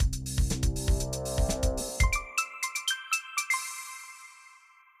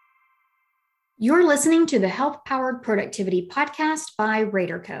You're listening to the Health Powered Productivity Podcast by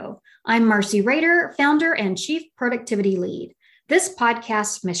Rader Co. I'm Marcy Rader, founder and chief productivity lead. This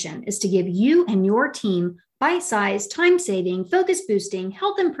podcast's mission is to give you and your team bite-sized, time-saving, focus-boosting,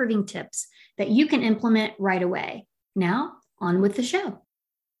 health-improving tips that you can implement right away. Now, on with the show.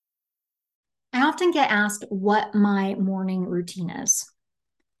 I often get asked what my morning routine is.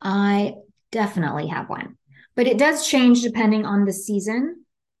 I definitely have one, but it does change depending on the season.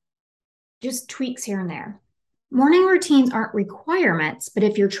 Just tweaks here and there. Morning routines aren't requirements, but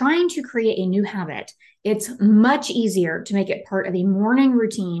if you're trying to create a new habit, it's much easier to make it part of a morning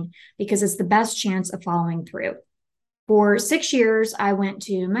routine because it's the best chance of following through. For 6 years, I went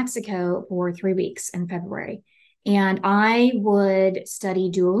to Mexico for 3 weeks in February, and I would study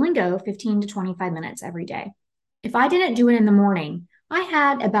Duolingo 15 to 25 minutes every day. If I didn't do it in the morning, I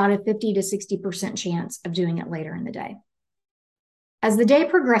had about a 50 to 60% chance of doing it later in the day. As the day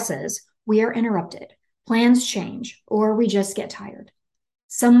progresses, we are interrupted, plans change, or we just get tired.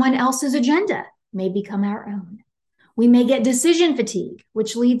 Someone else's agenda may become our own. We may get decision fatigue,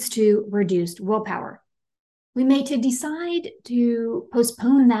 which leads to reduced willpower. We may decide to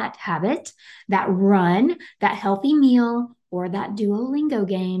postpone that habit, that run, that healthy meal, or that Duolingo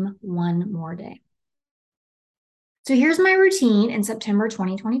game one more day. So here's my routine in September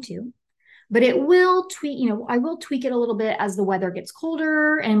 2022. But it will I will tweak it a little bit as the weather gets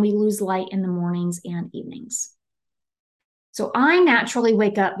colder and we lose light in the mornings and evenings. So I naturally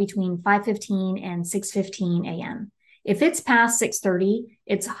wake up between 5:15 and 6:15 a.m. If it's past 6:30,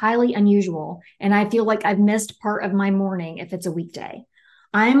 it's highly unusual, and I feel like I've missed part of my morning if it's a weekday.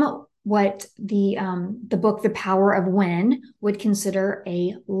 I'm what the book The Power of When would consider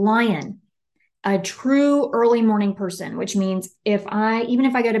a lion. A true early morning person, which means even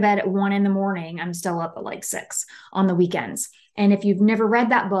if I go to bed at 1 a.m, I'm still up at like 6 on the weekends. And if you've never read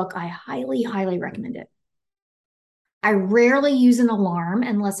that book, I highly, highly recommend it. I rarely use an alarm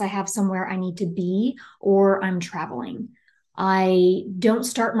unless I have somewhere I need to be or I'm traveling. I don't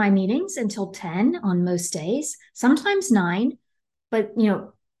start my meetings until 10 on most days, sometimes 9, but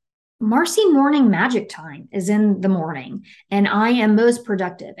Marcy morning magic time is in the morning, and I am most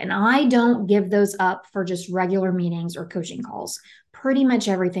productive. And I don't give those up for just regular meetings or coaching calls. Pretty much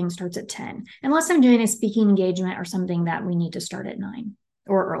everything starts at 10, unless I'm doing a speaking engagement or something that we need to start at 9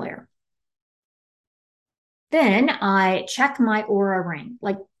 or earlier. Then I check my Oura ring,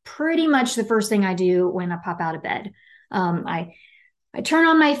 like pretty much the first thing I do when I pop out of bed. I turn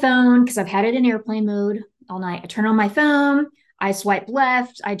on my phone because I've had it in airplane mode all night. I turn on my phone. I swipe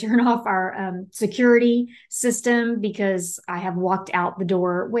left. I turn off our security system because I have walked out the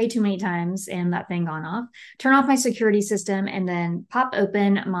door way too many times and that thing gone off. Turn off my security system and then pop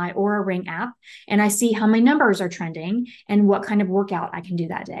open my Oura Ring app, and I see how my numbers are trending and what kind of workout I can do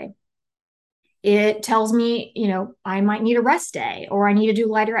that day. It tells me, I might need a rest day, or I need to do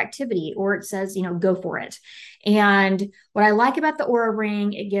lighter activity, or it says, go for it. And what I like about the Oura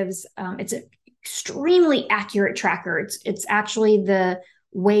Ring, it gives, it's a extremely accurate tracker. It's actually the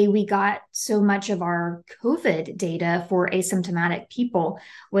way we got so much of our COVID data for asymptomatic people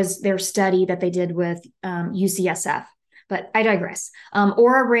was their study that they did with UCSF. But I digress.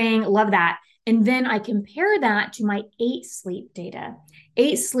 Oura Ring, love that. And then I compare that to my 8 Sleep data.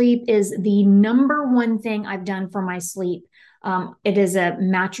 8 Sleep is the number one thing I've done for my sleep. It is a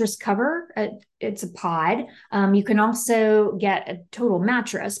mattress cover. It's a pod. You can also get a total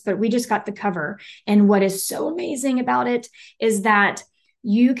mattress, but we just got the cover. And what is so amazing about it is that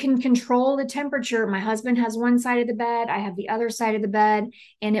you can control the temperature. My husband has one side of the bed. I have the other side of the bed,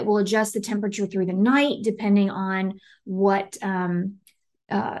 and it will adjust the temperature through the night depending on what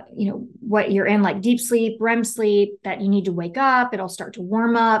you're in, like deep sleep, REM sleep, that you need to wake up. It'll start to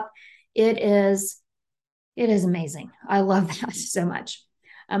warm up. It is amazing. I love that so much.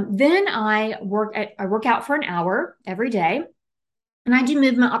 Then I work out for an hour every day, and I do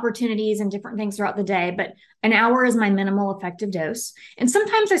movement opportunities and different things throughout the day, but an hour is my minimal effective dose. And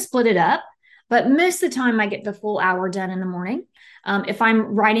sometimes I split it up, but most of the time I get the full hour done in the morning. If I'm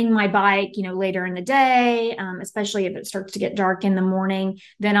riding my bike, later in the day, especially if it starts to get dark in the morning,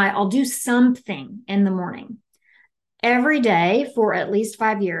 then I'll do something in the morning. Every day for at least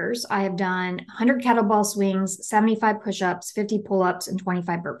 5 years, I have done 100 kettlebell swings, 75 push-ups, 50 pull-ups, and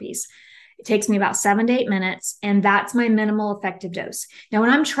 25 burpees. It takes me about 7 to 8 minutes, and that's my minimal effective dose. Now, when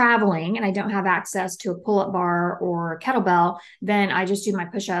I'm traveling and I don't have access to a pull-up bar or a kettlebell, then I just do my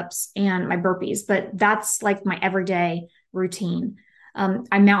push-ups and my burpees, but that's like my everyday routine.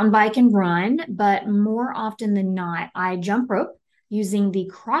 I mountain bike and run, but more often than not, I jump rope using the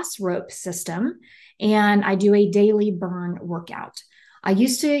cross rope system, and I do a daily burn workout. I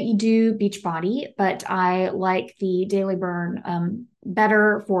used to do Beachbody, but I like the Daily Burn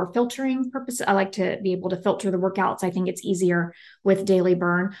better for filtering purposes. I like to be able to filter the workouts. I think it's easier with Daily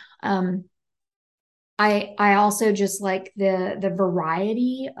Burn. I also just like the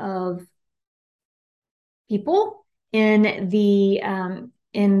variety of people in the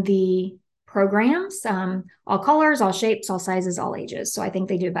programs, all colors, all shapes, all sizes, all ages. So I think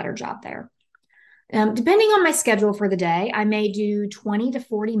they do a better job there. Depending on my schedule for the day, I may do 20 to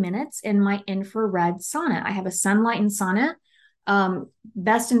 40 minutes in my infrared sauna. I have a sunlight and sauna.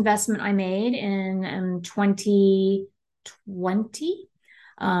 Best investment I made in 2020.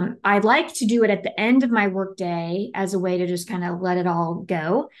 I like to do it at the end of my workday as a way to just kind of let it all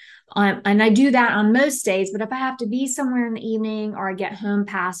go. And I do that on most days, but if I have to be somewhere in the evening or I get home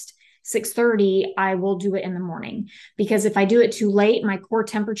past 6:30, I will do it in the morning, because if I do it too late, my core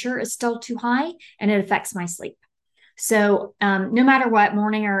temperature is still too high and it affects my sleep. So no matter what,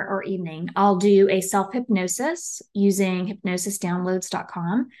 morning or evening, I'll do a self-hypnosis using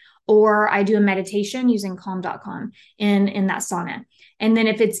hypnosisdownloads.com, or I do a meditation using calm.com in that sauna. And then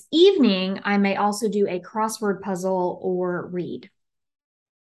if it's evening, I may also do a crossword puzzle or read.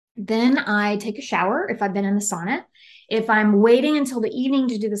 Then I take a shower if I've been in the sauna. If I'm waiting until the evening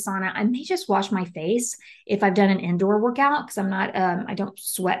to do the sauna, I may just wash my face if I've done an indoor workout, because I don't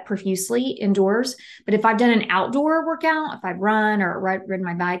sweat profusely indoors. But if I've done an outdoor workout, if I've run or ridden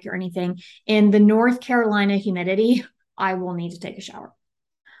my bike or anything in the North Carolina humidity, I will need to take a shower.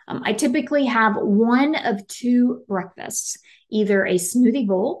 I typically have one of two breakfasts, either a smoothie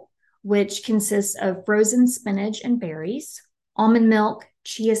bowl, which consists of frozen spinach and berries, almond milk,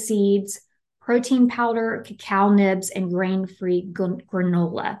 chia seeds, protein powder, cacao nibs, and grain-free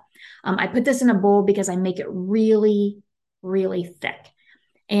granola. I put this in a bowl because I make it really, really thick.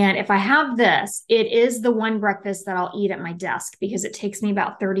 And if I have this, it is the one breakfast that I'll eat at my desk, because it takes me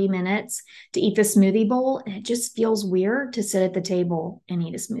about 30 minutes to eat the smoothie bowl. And it just feels weird to sit at the table and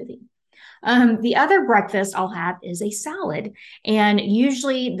eat a smoothie. The other breakfast I'll have is a salad. And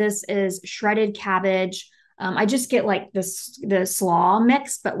usually this is shredded cabbage. I just get like the slaw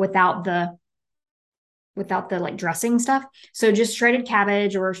mix, but without the like dressing stuff. So just shredded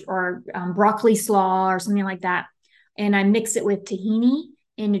cabbage or broccoli slaw or something like that. And I mix it with tahini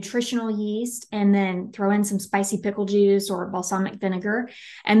and nutritional yeast, and then throw in some spicy pickle juice or balsamic vinegar.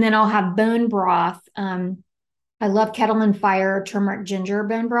 And then I'll have bone broth. I love Kettle and Fire turmeric ginger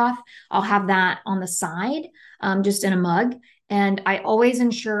bone broth. I'll have that on the side, just in a mug. And I always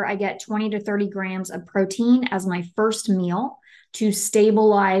ensure I get 20 to 30 grams of protein as my first meal to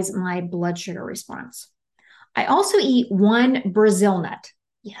stabilize my blood sugar response. I also eat one Brazil nut.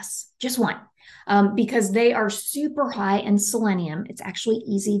 Yes, just one. Because they are super high in selenium. It's actually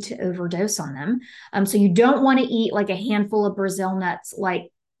easy to overdose on them. So you don't want to eat like a handful of Brazil nuts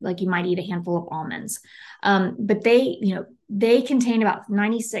like you might eat a handful of almonds. But they contain about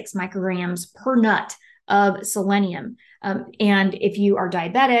 96 micrograms per nut of selenium. And if you are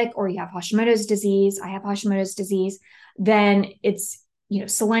diabetic or you have Hashimoto's disease, I have Hashimoto's disease, then it's,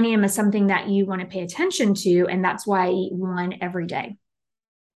 selenium is something that you want to pay attention to. And that's why I eat one every day.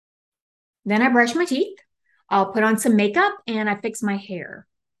 Then I brush my teeth. I'll put on some makeup and I fix my hair.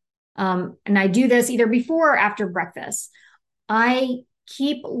 And I do this either before or after breakfast. I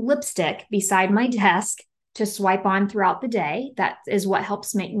keep lipstick beside my desk to swipe on throughout the day. That is what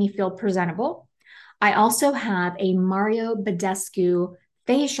helps make me feel presentable. I also have a Mario Badescu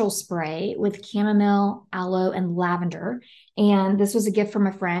facial spray with chamomile, aloe, and lavender. And this was a gift from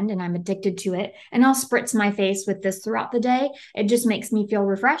a friend, and I'm addicted to it. And I'll spritz my face with this throughout the day. It just makes me feel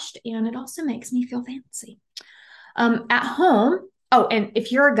refreshed, and it also makes me feel fancy. At home, oh, and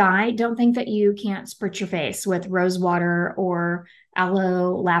if you're a guy, don't think that you can't spritz your face with rose water or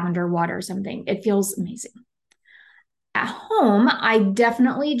aloe lavender water or something. It feels amazing. At home, I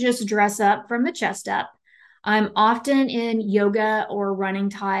definitely just dress up from the chest up. I'm often in yoga or running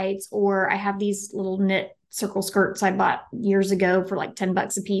tights, or I have these little knit circle skirts I bought years ago for like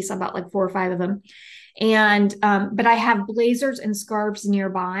 $10 a piece. I bought like 4 or 5 of them. And, but I have blazers and scarves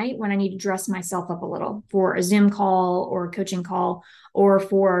nearby when I need to dress myself up a little for a Zoom call or a coaching call or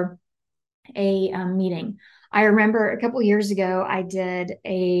for a meeting. I remember a couple of years ago, I did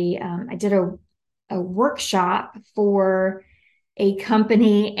a workshop for a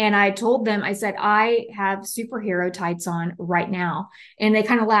company, and I told them, I said, I have superhero tights on right now. And they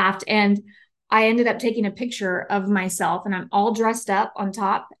kind of laughed. And I ended up taking a picture of myself, and I'm all dressed up on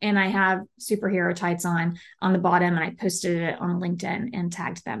top, and I have superhero tights on the bottom, and I posted it on LinkedIn and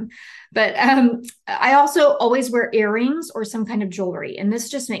tagged them. But I also always wear earrings or some kind of jewelry, and this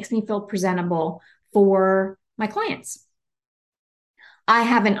just makes me feel presentable for my clients. I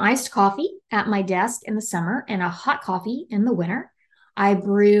have an iced coffee at my desk in the summer and a hot coffee in the winter.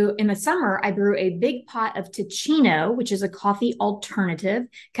 In the summer, I brew a big pot of Ticino, which is a coffee alternative,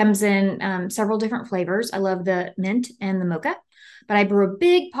 comes in several different flavors. I love the mint and the mocha, but I brew a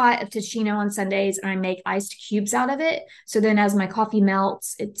big pot of Ticino on Sundays and I make iced cubes out of it. So then as my coffee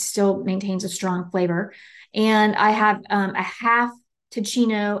melts, it still maintains a strong flavor. And I have a half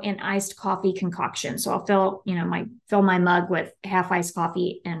Ticino and iced coffee concoction. So I'll fill my mug with half iced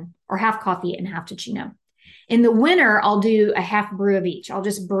coffee or half coffee and half Ticino. In the winter, I'll do a half brew of each. I'll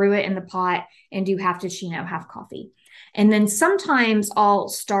just brew it in the pot and do half Ticino, half coffee. And then sometimes I'll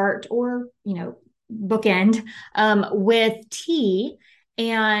start or, bookend with tea.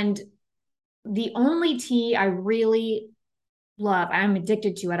 And the only tea I really love, I'm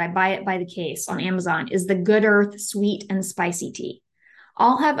addicted to it, I buy it by the case on Amazon, is the Good Earth sweet and spicy tea.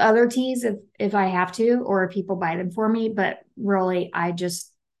 I'll have other teas if I have to, or if people buy them for me, but really I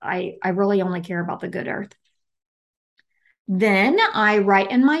really only care about the Good Earth. Then I write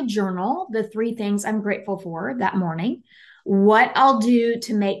in my journal the 3 things I'm grateful for that morning, what I'll do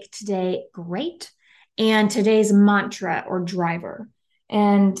to make today great, and today's mantra or driver.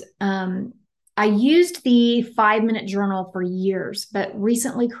 And I used the 5-minute journal for years, but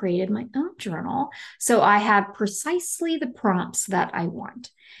recently created my own journal. So I have precisely the prompts that I want.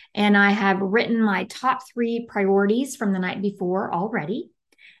 And I have written my top 3 priorities from the night before already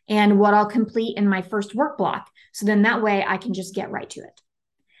and what I'll complete in my first work block. So then that way I can just get right to it.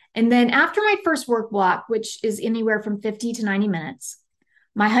 And then after my first work block, which is anywhere from 50 to 90 minutes,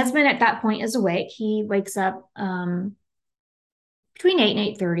 my husband at that point is awake. He wakes up between 8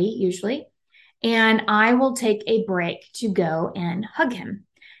 and 8:30 usually. And I will take a break to go and hug him.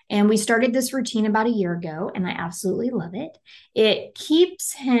 And we started this routine about a year ago, and I absolutely love it. It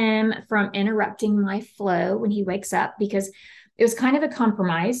keeps him from interrupting my flow when he wakes up because it was kind of a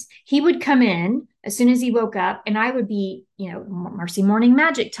compromise. He would come in as soon as he woke up, and I would be, Marcy morning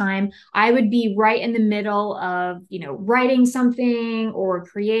magic time. I would be right in the middle of, writing something or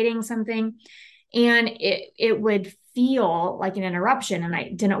creating something. And it would feel like an interruption. And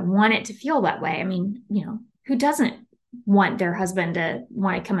I didn't want it to feel that way. I mean, who doesn't want their husband to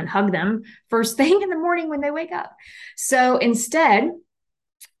want to come and hug them first thing in the morning when they wake up? So instead,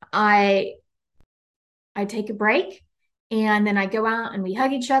 I take a break. And then I go out and we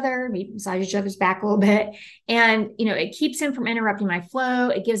hug each other, we massage each other's back a little bit. And, it keeps him from interrupting my flow.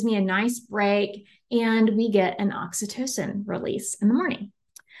 It gives me a nice break and we get an oxytocin release in the morning.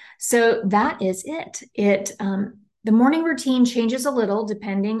 So that is it. The morning routine changes a little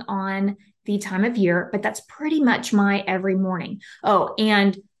depending on the time of year, but that's pretty much my every morning. Oh,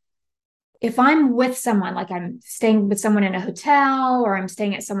 and if I'm with someone, like I'm staying with someone in a hotel or I'm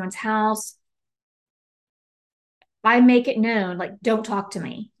staying at someone's house, I make it known, like, don't talk to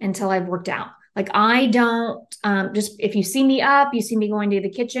me until I've worked out. Like, I don't just, if you see me up, you see me going to the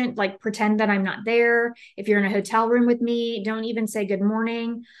kitchen, like pretend that I'm not there. If you're in a hotel room with me, don't even say good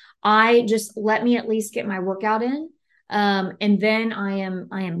morning. I just let me at least get my workout in. And then I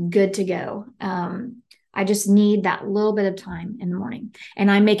am good to go. I just need that little bit of time in the morning.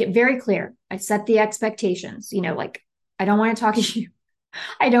 And I make it very clear. I set the expectations, like, I don't want to talk to you.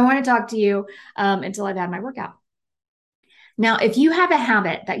 I don't want to talk to you until I've had my workout. Now, if you have a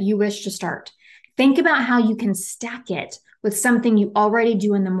habit that you wish to start, think about how you can stack it with something you already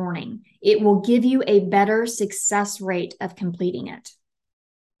do in the morning. It will give you a better success rate of completing it.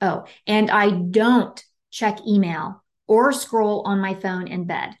 Oh, and I don't check email or scroll on my phone in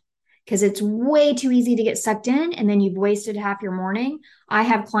bed because it's way too easy to get sucked in and then you've wasted half your morning. I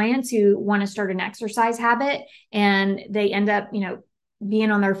have clients who want to start an exercise habit and they end up,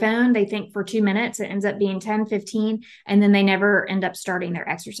 being on their phone. They think for 2 minutes, it ends up being 10, 15, and then they never end up starting their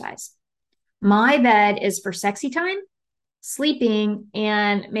exercise. My bed is for sexy time, sleeping,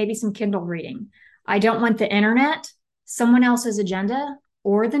 and maybe some Kindle reading. I don't want the internet, someone else's agenda,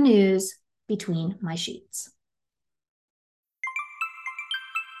 or the news between my sheets.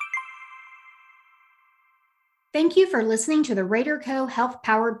 Thank you for listening to the Rader Co. Health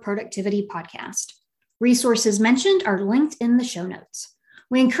Powered Productivity Podcast. Resources mentioned are linked in the show notes.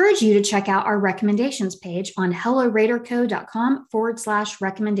 We encourage you to check out our recommendations page on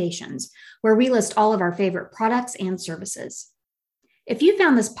helloraderco.com/recommendations, where we list all of our favorite products and services. If you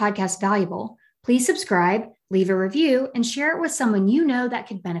found this podcast valuable, please subscribe, leave a review, and share it with someone you know that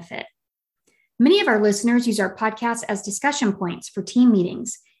could benefit. Many of our listeners use our podcast as discussion points for team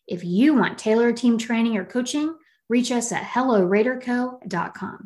meetings. If you want tailored team training or coaching, reach us at helloraderco.com.